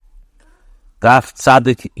Daf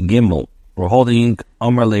Tzadik Gimel. We're holding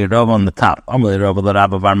Omer Le'Rav on the top. Omer Le'Rav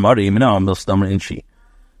L'Rav Var Mari Yimino Amil Stomer Inchi.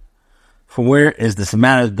 From where is this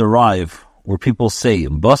matter derived? Where people say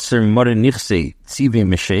Basar Mari Nichse Tzivi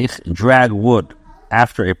Mesheich, drag wood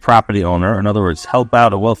after a property owner. In other words, help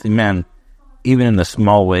out a wealthy man even in a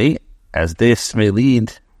small way, as this may lead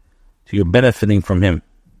to you benefiting from him.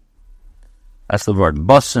 That's the word.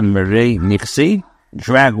 Basar Mari Nichse,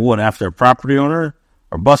 drag wood after a property owner.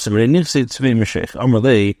 Or Basar Mari Nichse Tzivi Mesheich. Omer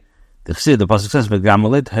Le, the pasuk says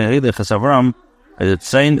V'Gamalit Ha'elech Avram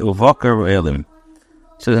Tzayin Uvakar V'Elim.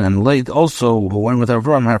 So, and late also, who went with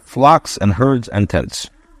Avram, had flocks and herds and tents.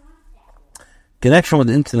 Connection with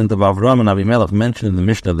the incident of Avram and Abimelech mentioned in the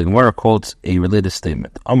Mishnah, the Gemara quotes a related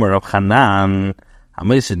statement. Amar Rav Chanan,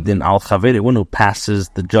 Hameisid Din Al Chaveri, one who passes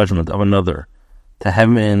the judgment of another to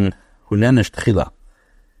heaven, Hunenesh Tchila.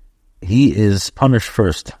 He is punished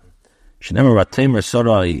first. Shenemar Vatemer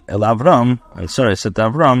Sarai El Avram, and Sarai said to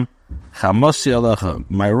Avram, Chamosi Alecha,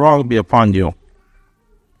 my wrong be upon you.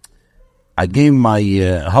 I gave my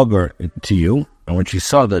hugger to you, and when she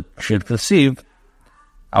saw that she had conceived,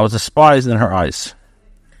 I was despised in her eyes.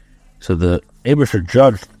 So the Eibishter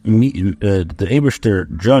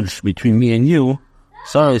judged between me and you.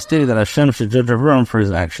 Sarah stated that Hashem should judge Avram for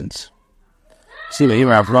his actions. See,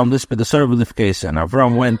 Avram, this but the Sarah of the case, and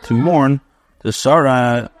Avram went to mourn to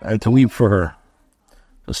Sarah and to weep for her.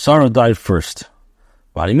 So Sarah died first.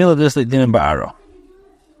 And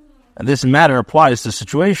this matter applies to a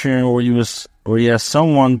situation where he has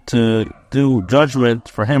someone to do judgment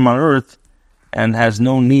for him on earth and has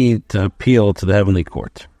no need to appeal to the heavenly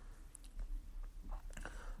court.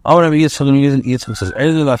 Or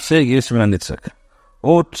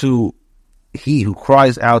to he who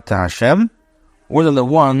cries out to Hashem, or to the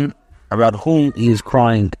one about whom he is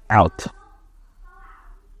crying out.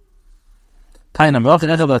 Son of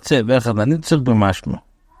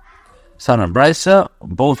Brisa,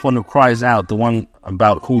 both one who cries out, the one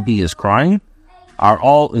about whom he is crying, are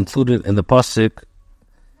all included in the pasuk,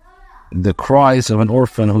 the cries of an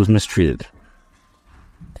orphan who is mistreated.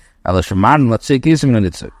 But the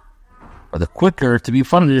quicker to be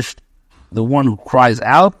punished, the one who cries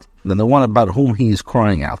out, than the one about whom he is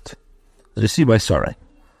crying out. That you see by Sarai.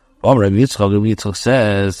 Rabbi Yitzchak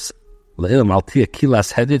says,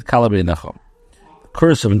 the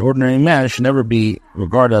curse of an ordinary man should never be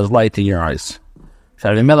regarded as light in your eyes.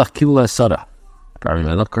 Abimelech cursed Sarah.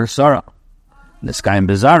 This guy in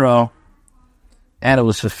Bizarro, and it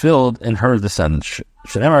was fulfilled in her descendants.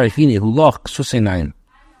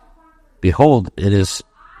 Behold, it is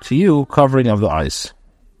to you covering of the eyes.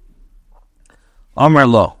 Amar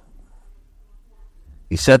lo,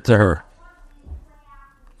 he said to her,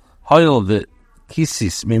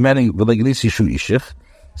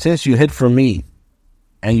 since you hid from me,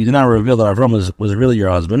 and you did not reveal that Avram was really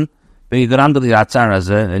your husband,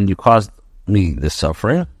 and you caused me this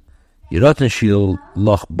suffering. So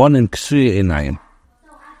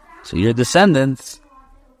your descendants,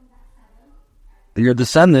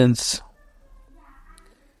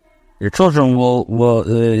 your children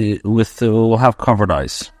will have covered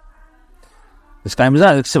eyes. This guy was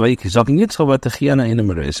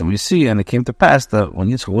and we see, and it came to pass that when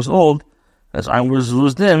Yitzchak was old, his eye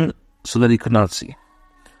was dim, so that he could not see.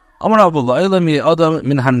 A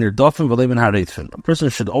person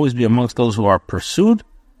should always be amongst those who are pursued,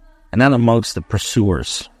 and not amongst the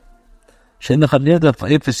pursuers.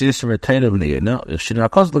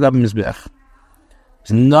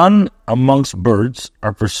 None amongst birds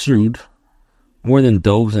are pursued more than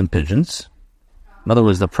doves and pigeons. In other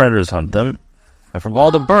words, the predators hunt them. And from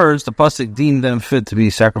all the birds, the pasuk deemed them fit to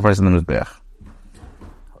be sacrificed in the Mizbeach.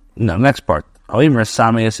 Now, next part.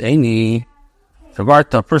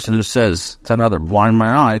 Regard to a person who says to another, blind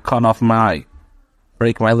my eye, cut off my eye,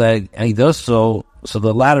 break my leg, and he does so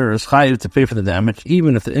the latter is chayiv to pay for the damage,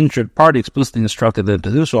 even if the injured party explicitly instructed them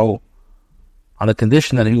to do so, on the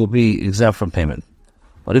condition that he will be exempt from payment.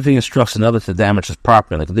 But if he instructs another to damage his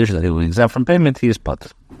property on the condition that he will be exempt from payment, he is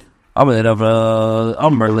put. But what's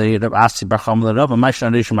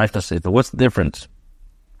the difference?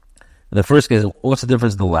 In the first case, what's the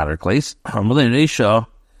difference in the latter case?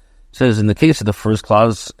 Says in the case of the first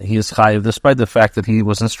clause, he is chayiv, despite the fact that he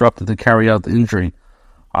was instructed to carry out the injury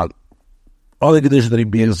on all the conditions that he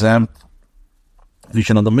be exempt. The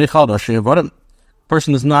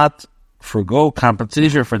person does not forgo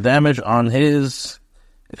compensation for damage on his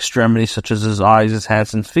extremities, such as his eyes, his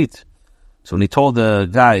hands, and feet. So when he told the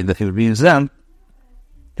guy that he would be exempt,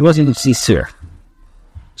 he wasn't even sincere.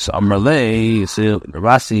 So Amrlei,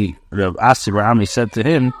 Rav Asi Rami said to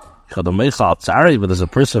him, but does a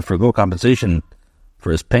person forgo compensation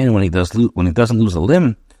for his pain when he doesn't lose a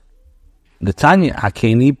limb. The Tanya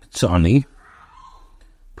Hakeni Ptsani,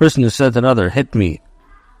 person who said to another, hit me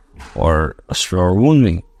or wound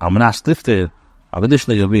me, I'm not lifted.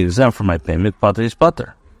 Additionally, you'll be exempt from my payment. Pater is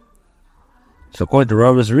pater. So according to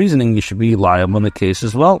Rabbi's reasoning, you should be liable in the case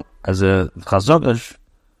as well, as a chazagash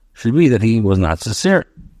should be that he was not sincere.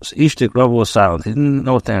 So Ishtik Rabbi was silent. He didn't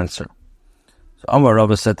know what to answer. So Amar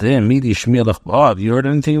Rabbi said to him, Midi Shmiel Lach, have you heard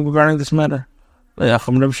anything regarding this matter?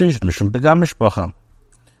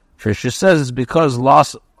 Trisha says it's because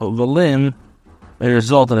loss of a limb may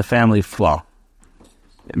result in a family flaw.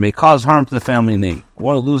 It may cause harm to the family name.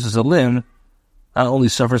 One who loses a limb not only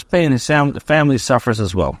suffers pain, his family suffers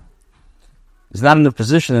as well. He's not in a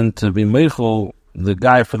position to be meichel the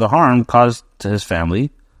guy for the harm caused to his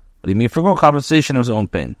family, but he may forgo compensation of his own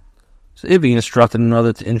pain. So if he instructed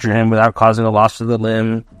another to injure him without causing a loss of the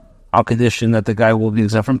limb, on condition that the guy will be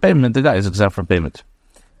exempt from payment, the guy is exempt from payment.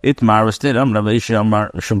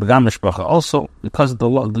 Also, because of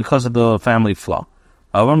the family flaw.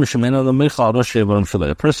 A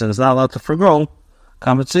person is not allowed to forgo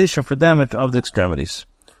compensation for damage of the extremities.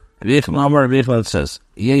 It says,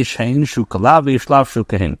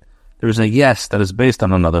 there is a yes that is based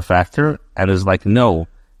on another factor, and is like no,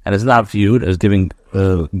 and is not viewed as giving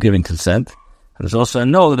consent. And there's also a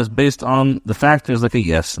no that is based on the factors like a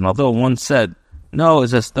yes. And although one said no,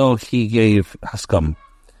 is as though he gave haskam.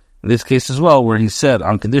 In this case as well, where he said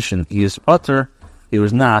on condition he is pater, he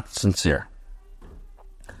was not sincere.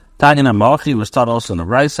 Tanya Namachi was taught also in the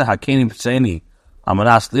Raisa, Hakeni Ptseni,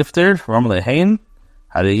 Amanas Lifter, Ramale Hain,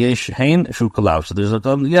 Hadayesh Hain, Shukalav. So there's a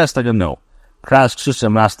yes, like a no. Kras Ksus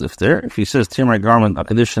Amanas Lifter, if he says, tear my garment on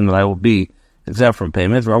condition that I will be exempt from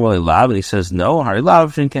payment, Ramale Lav, and he says no, Hari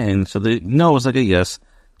Lav, Shinkain. So the no was like a yes.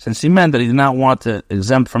 Since he meant that he did not want to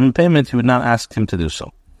exempt from payment, he would not ask him to do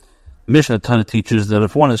so. Mishnah Tana teaches that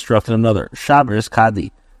if one instructed another, Shaber is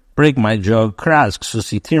Kadi, break my jug, Kras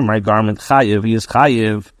Ksus, tear my garment, Chayiv, he is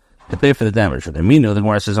Chayiv, to pay for the damage. The Mino, the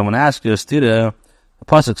Gemara says, I want to ask you, Stira, the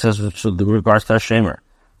Pasuk says with regards to Hashemer.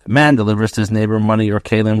 If a man delivers to his neighbor money or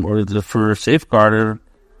kalim or for safeguard,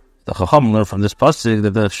 the Chacham learned from this Pasuk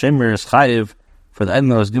that the Shemer is chayiv for the item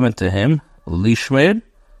that was given to him, lishmeir,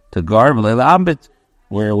 to guard,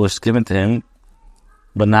 where it was given to him,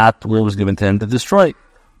 but not where it was given to him to destroy.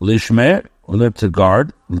 Lishmeir, to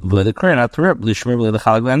guard, not to rip.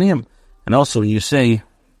 Lishmeir, and also when you say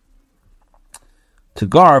to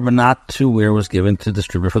guard, but not to where it was given to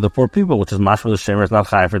distribute for the poor people, which is mashma the shemer is not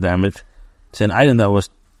chayav for damage. It's an item that was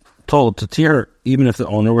told to tear, even if the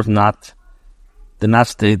owner did not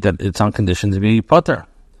state that it's on condition to be pater.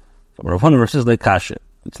 Rav Huna versus Leikasha.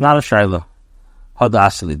 It's not a shaila.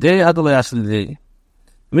 Hadasili day, hadale asili day.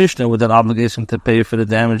 Mishnah with that obligation to pay for the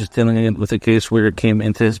damage is dealing it with a case where it came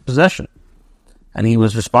into his possession, and he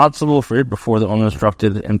was responsible for it before the owner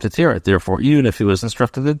instructed him to tear it. Therefore, even if he was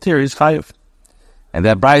instructed to tear, he's chayav. And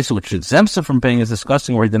that brayso which exempts him from paying is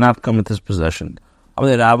discussing where he did not come into his possession.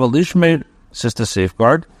 Lishmeir says to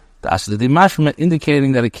safeguard,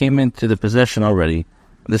 indicating that it came into the possession already.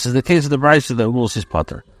 This is the case of the brayso that rules his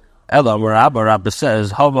pater. Ella, where Rabbi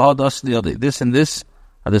says, this and this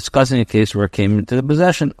are discussing a case where it came into the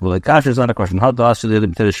possession. Well, the kasha is not a question.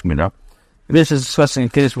 This is discussing a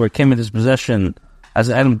case where it came into his possession as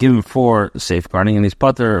an item given for safeguarding, and his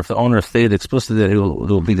pater, if the owner stated explicitly that it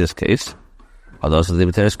will be this case. And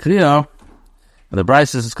the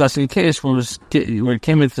Bryce is discussing a case where it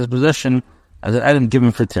came into his possession as an item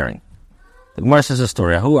given for tearing. The Gemara says a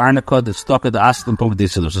story. There was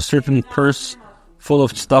a certain purse full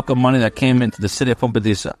of stock of money that came into the city of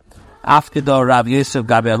Pumbedisa. After Rav Yosef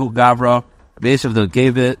Gabiahu Gavra, Rav Yosef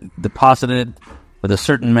deposited it with a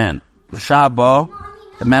certain man. Shabo,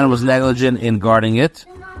 the man was negligent in guarding it,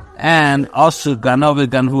 and also Ganov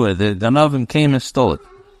Ganhua, the Ganovim came and stole it.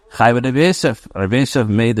 Chayv Rav Yosef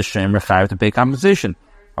made the shemer chayv to pay compensation.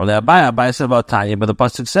 Or the Abai said about Tanya, but the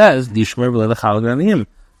pasuk says the shemer v'lechal ganim,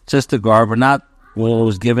 just to guard, but not when it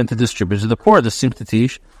was given to distributors to the poor. This seems to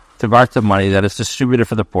teach to guard the money that is distributed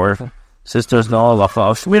for the poor, since there's no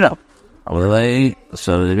halacha of shmira.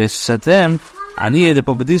 So the Yosef said to them, "Ani de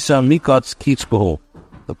Pumbedisa mikotz kitzbuhu."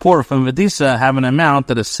 The poor from Pumbedisa have an amount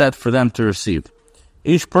that is set for them to receive.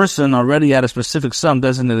 Each person already had a specific sum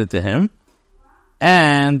designated to him.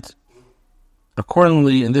 And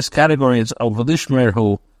accordingly, in this category, it's Avlishmer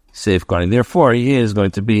who safeguarding. Therefore, he is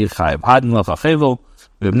going to be Chayiv. Hadin Lach HaChevel.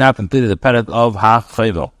 We have now completed the perek of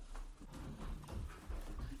HaChevel.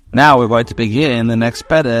 Now we're going to begin the next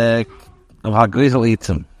perek of HaGrizel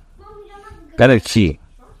Itzim. Perek Chi.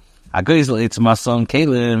 HaGrizel Itzim Ason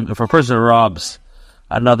Kalim. If a person robs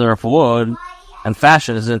another of wood and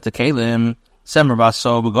fashions it into Kalim,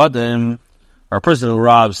 Or a person who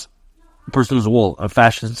robs a person's wool and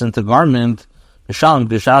fashions into garment, he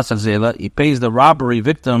pays the robbery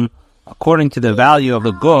victim according to the value of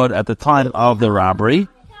the good at the time of the robbery,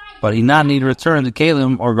 but he not need to return the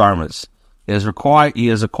kalim or garments. He has acquired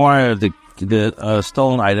the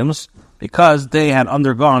stolen items because they had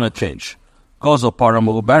undergone a change.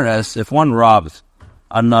 If one robbed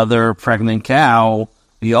another pregnant cow,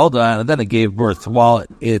 and then it gave birth while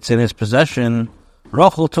it's in his possession, or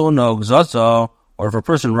if a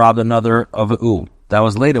person robbed another of a that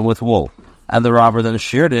was laden with wool, and the robber then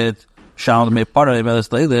sheared it,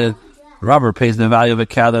 the robber pays the value of a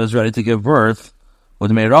cow that is ready to give birth, or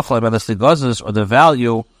the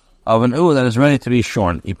value of an that is ready to be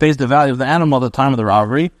shorn. He pays the value of the animal at the time of the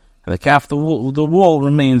robbery, and the calf, the wool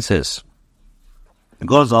remains his. It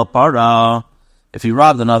goes up, if he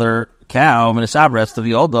robbed another cow, and it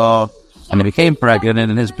became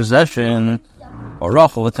pregnant in his possession, or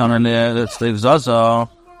if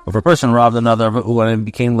a person robbed another and it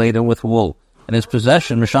became laden with wool in his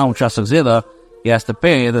possession, he has to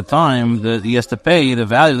pay the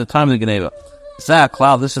value of the time of the geneva.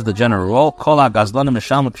 This is the general rule.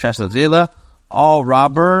 All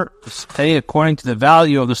robbers pay according to the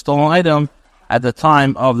value of the stolen item at the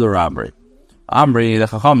time of the robbery. Amri, the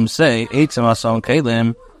Chacham say,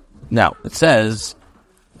 now, it says,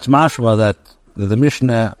 it's mashma that the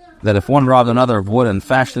Mishnah, that if one robbed another of wood and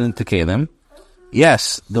fashioned it into kalim,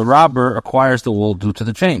 yes, the robber acquires the wool due to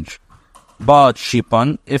the change. But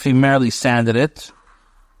shipan, if he merely sanded it,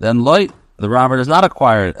 then light, the robber does not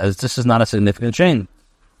acquire it, as this is not a significant change.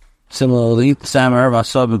 Similarly, Samar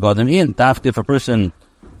Vasab Godim in Tafk, if a person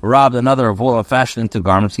robbed another of wool and fashioned into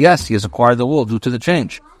garments, yes, he has acquired the wool due to the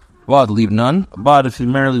change. But leave none. But if he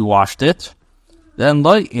merely washed it, then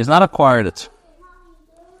light, he has not acquired it.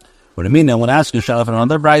 What I mean, I want to ask you, Shalaf,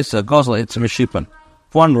 another brisa goes like it's a mishipan.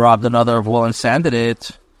 If one robbed another of wool and sanded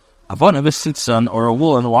it, Avon of a sitzan, or a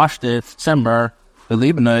wool and washed it, Sember,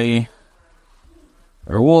 the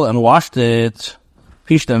or wool and washed it,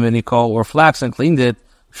 Pishtam vinikol, or flax and cleaned it,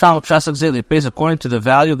 Shal Chasak Zeli, pays according to the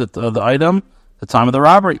value of the item, the time of the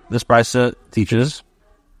robbery. This brisa teaches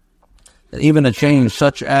that even a change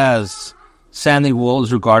such as sanding wool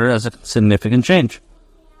is regarded as a significant change.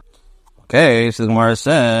 Okay, so the Gemara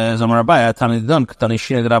says, Amar Rabbi, Tani Dun, Tani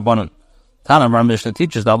Shina Rabbanon. Tana of our Mishnah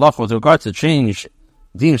teaches that Allah with regard to change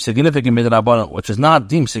deemed significant Midrabanon, which is not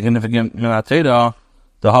deemed significant Minateda,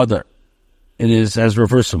 the Hadar. It is as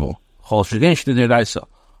reversible. All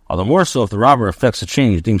the more so if the robber affects a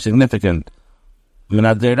change deemed significant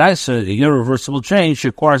Minateda, a irreversible change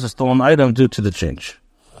requires a stolen item due to the change.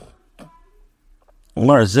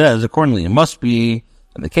 Gemara says, accordingly, it must be,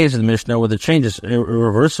 in the case of the Mishnah, where the change is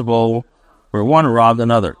irreversible, where one robbed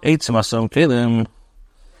another.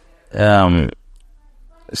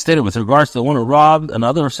 Stated with regards to the one who robbed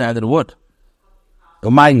another sanded wood.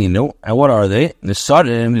 And what are they? These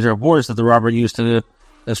are boards that the robber used to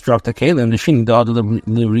construct the kalim,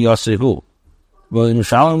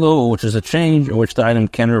 which is a change in which the item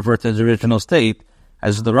can revert to its original state.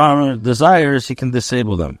 As the robber desires, he can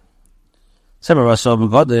disable them.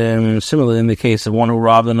 Similarly, in the case of one who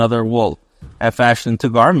robbed another wool and fashioned into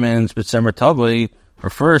garments, but Semer Tavli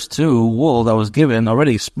refers to wool that was given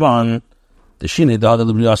already spun, the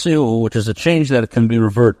Shini, which is a change that can be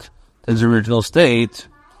revert to its original state.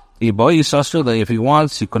 If he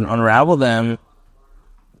wants, he can unravel them.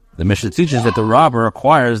 The Mishnah teaches that the robber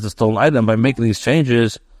acquires the stolen item by making these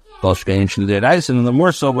changes, and the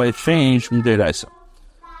more so by a change from Deiraisa.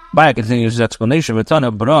 Baya continues his explanation with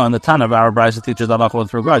Tana Bra, the Tana of our Brisa teaches Allah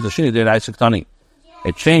with regard to Shini Deiraisa Tani.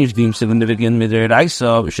 A change deemed significant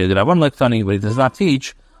Midraisa, Shedi like Tani, but he does not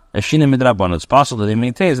teach a Shini Midrabon. It's possible that he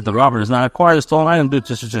maintains that the robber does not acquire the stolen item due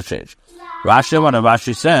to such a change.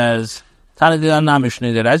 Rashi says, Tana Dina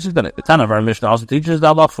Mishni Deiraisa Tani. The Tana of our Mishnah also teaches that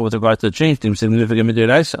Allah with regard to the change deemed significant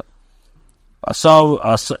Midraisa.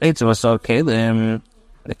 Kalim,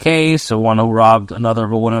 the case of one who robbed another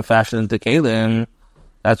of a wooden fashioned into Kalim,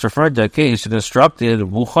 that's referred to a case that instructed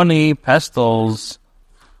Wuchani pestles,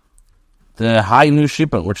 the high new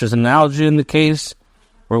shipan, which is an analogy in the case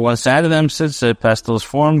where one side of them sits a pestle is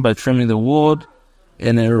formed by trimming the wood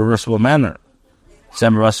in a reversible manner.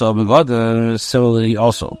 Similarly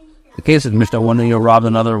also, the case of Mishnah, one who robbed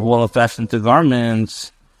another wool fashioned into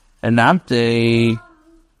garments, and Namte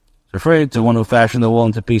referred to one who fashioned the wool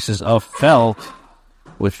into pieces of felt,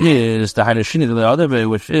 which is the Haidashini to the other way,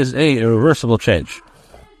 which is a irreversible change.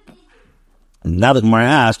 Now the Gemara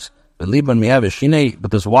asks, but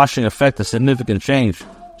does washing affect a significant change,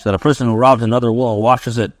 so that a person who robbed another wool,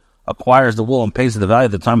 washes it, acquires the wool, and pays the value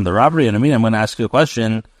at the time of the robbery? And I mean, I'm going to ask you a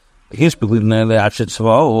question. He's believing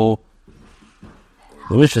the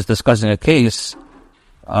Mishnah is discussing a case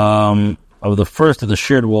of the first of the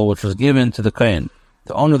sheared wool, which was given to the Kohen.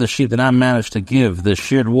 The owner of the sheep did not manage to give the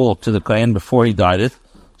sheared wool to the Kohen before he dyed it,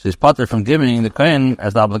 so he's potter from giving the Kohen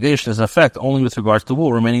as the obligation is in effect only with regards to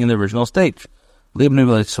wool remaining in the original state. But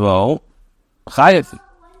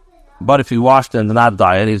if he washed it and did not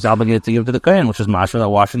dye it, he's obligated to give it to the Kohen, which is mashma that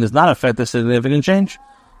washing does not affect a significant change.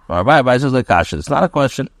 It's not a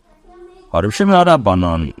question.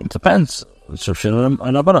 It depends.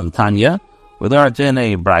 Tanya, with regard to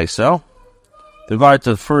a brisa, with regard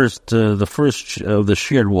to the first of the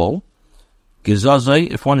sheared wool,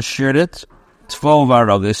 if one sheared it,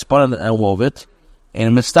 spun it and wove it,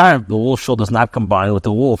 and mistar, the wool shul does not combine with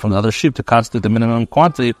the wool from the other sheep to constitute the minimum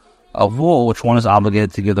quantity of wool which one is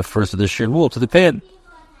obligated to give the first of the sheared wool to the Kohen.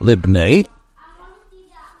 Libnei.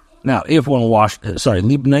 Now, if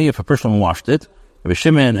libnei, if a person washed it, Rabbi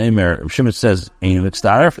Shimon says,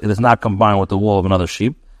 it is not combined with the wool of another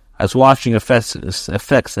sheep, as washing affects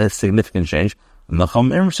a significant change. And the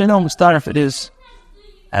Chachamim say, no, if it is,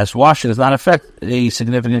 as washing does not affect a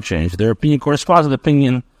significant change. Their opinion corresponds to the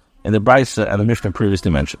opinion in the Brisa and the Mishnah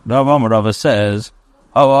previously mentioned. Rava says,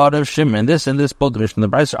 of Shimon, this and this, both the Mishnah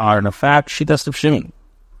and the Brisa are, in fact, Shitas of Shimon.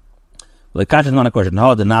 The question is not a question.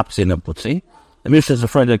 The Mishnah is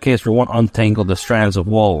referring to a case where one untangled the strands of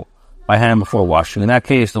wool by hand before washing. In that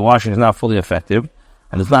case, the washing is not fully effective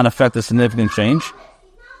and does not affect a significant change.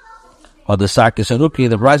 Or the Sakis Aruki,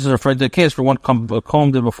 the Brisa is referring to a case where one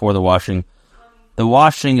combed it before the washing. The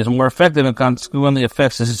washing is more effective and consequently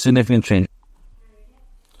affects a significant change.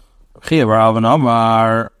 The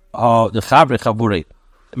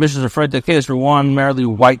Mishnah is referring to a case where one merely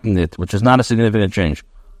whitened it, which is not a significant change.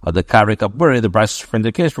 The Kabri Kaburi, the Brisa is referring to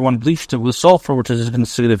a case where one bleached it with sulfur, which is a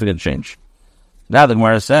significant change. Now the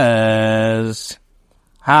Gemara says,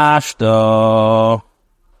 Hashto.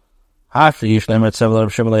 Now that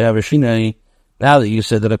you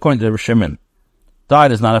said that according to Rabbi Shimon, dye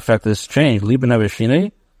does not affect this change. Liban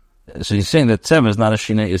Avishine. So he's saying that Sev is not a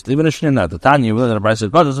Shine, is Liban a Shine, not the Tanya, the Rabbi says,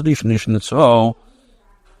 God is a Rishon. So,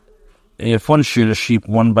 if one sheared a sheep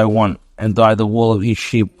one by one and dyed the wool of each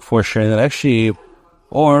sheep before shearing the next sheep,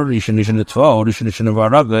 or Rishon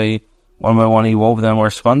Varagai, one by one he wove them or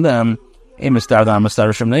spun them, so if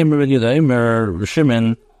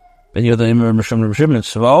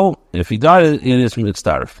he dyed it, it is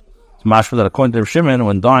mitzdarif. It's mashma that according to Rabbi Shimon,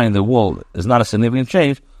 when dyeing the wool is not a significant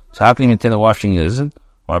change, so how can you maintain the washing isn't?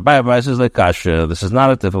 Or Rabbi says like kasha, this is not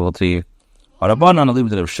a difficulty. Or Rabbanan, I'll leave it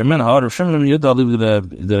to Rabbi Shimon. Or Rabbi Shimon, I'll leave it to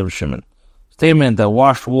Rabbi Shimon. Statement that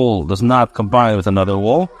washed wool does not combine with another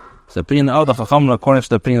wool. It's the opinion of the Chacham according to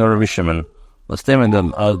the opinion of Rabbi Shimon. The statement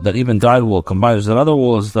that even dyed wool combines with another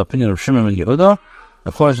wool is the opinion of Shimon and Yehuda.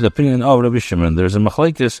 According to the opinion of Rabbi Shimon, there's a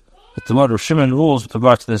machlekes that the Rabbi Shimon rules with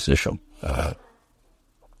regard to this issue.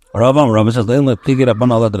 Rabbi says, there's not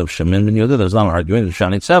an argument in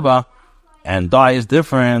Shani Tzeba, and dye is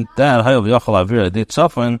different than Hayav Yachal Avir Adit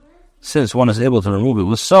Safan, since one is able to remove it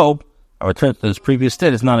with soap, or return to its previous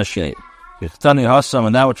state, it's not a shame. Yichtani Hassam,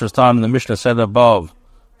 and that which was taught in the Mishnah said above,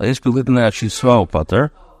 that she's swell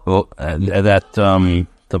putter, that the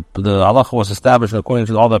halacha was established according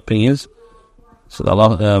to all the opinions. So the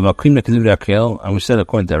halacha, and we said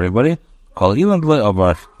according to everybody, but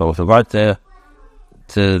with regard to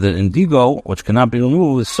the indigo, which cannot be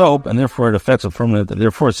removed with soap, and therefore it affects a permanent,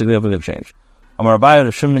 therefore a significant change. Amar Rabbi,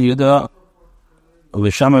 Rav Shimon Yehuda,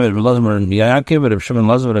 V'Shama Rav Lazar and Yaakov, Rav Shimon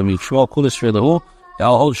Lazar and Yishmael Kulis Relahu, they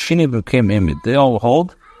all hold Shini became Imid. They all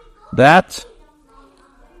hold that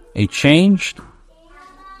a change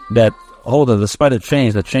that despite a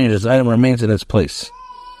change, the changed item remains in its place.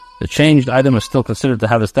 The changed item is still considered to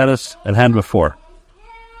have the status it had before.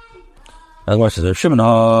 Otherwise, Rav Shimon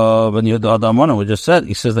ben Yehuda, we just said,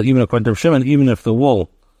 he says that even according to Rav Shimon, even if the wool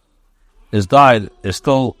is dyed, it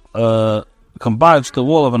still combines the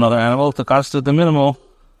wool of another animal to constitute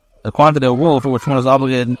the quantity of wool for which one is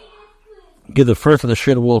obligated to give the first of the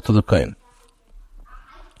sheared wool to the Kohen.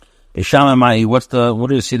 What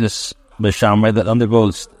do you see this Bishamai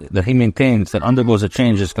that he maintains that undergoes a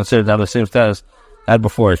change is considered to have the same status as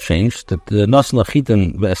before it changed? The Nas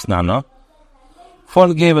Lachitin Ve'esnana.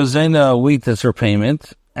 One gave a Zena wheat as her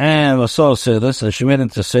payment, and Vasol Selis, and she made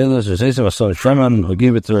into Selis, or Zesa Vasol Shemen, or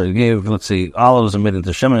gave olives and made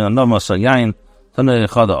into Shemen, and Namasa Yain, Tani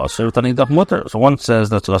Chada Aser, Tani Dak Mutter. So one says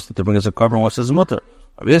that's us to bring us a cover, and one says Mutter.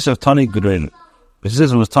 This of Tani Gurin. This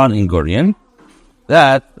is was Tani in Gurian,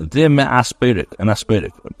 that they me asperic, and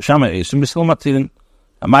asperic. Shama is Misil Matirin.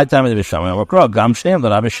 At my time of the Shama, Wakra, Gam Shem,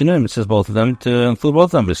 that Abba Shinim, it says both of them to include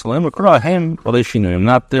both of them. Bislam, Wakra, Hem, Wale Shinim,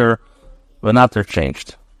 not their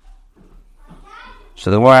changed. So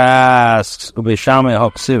the Gemara asks, but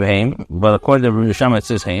according to Rishama it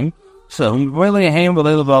says Haim. So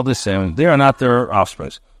they are not their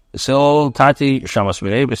offspring. Still Tati Shamas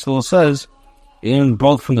Mirei, but still says in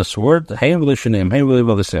both from the sword, Haim Lishanim, Haim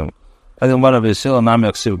Livasim. I think one of his still Nami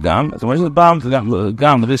Oksiv Gam. So when is the Bam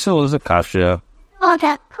Gam, the Visil is a Kasha. Oh,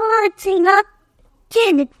 that part's not.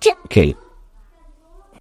 Okay.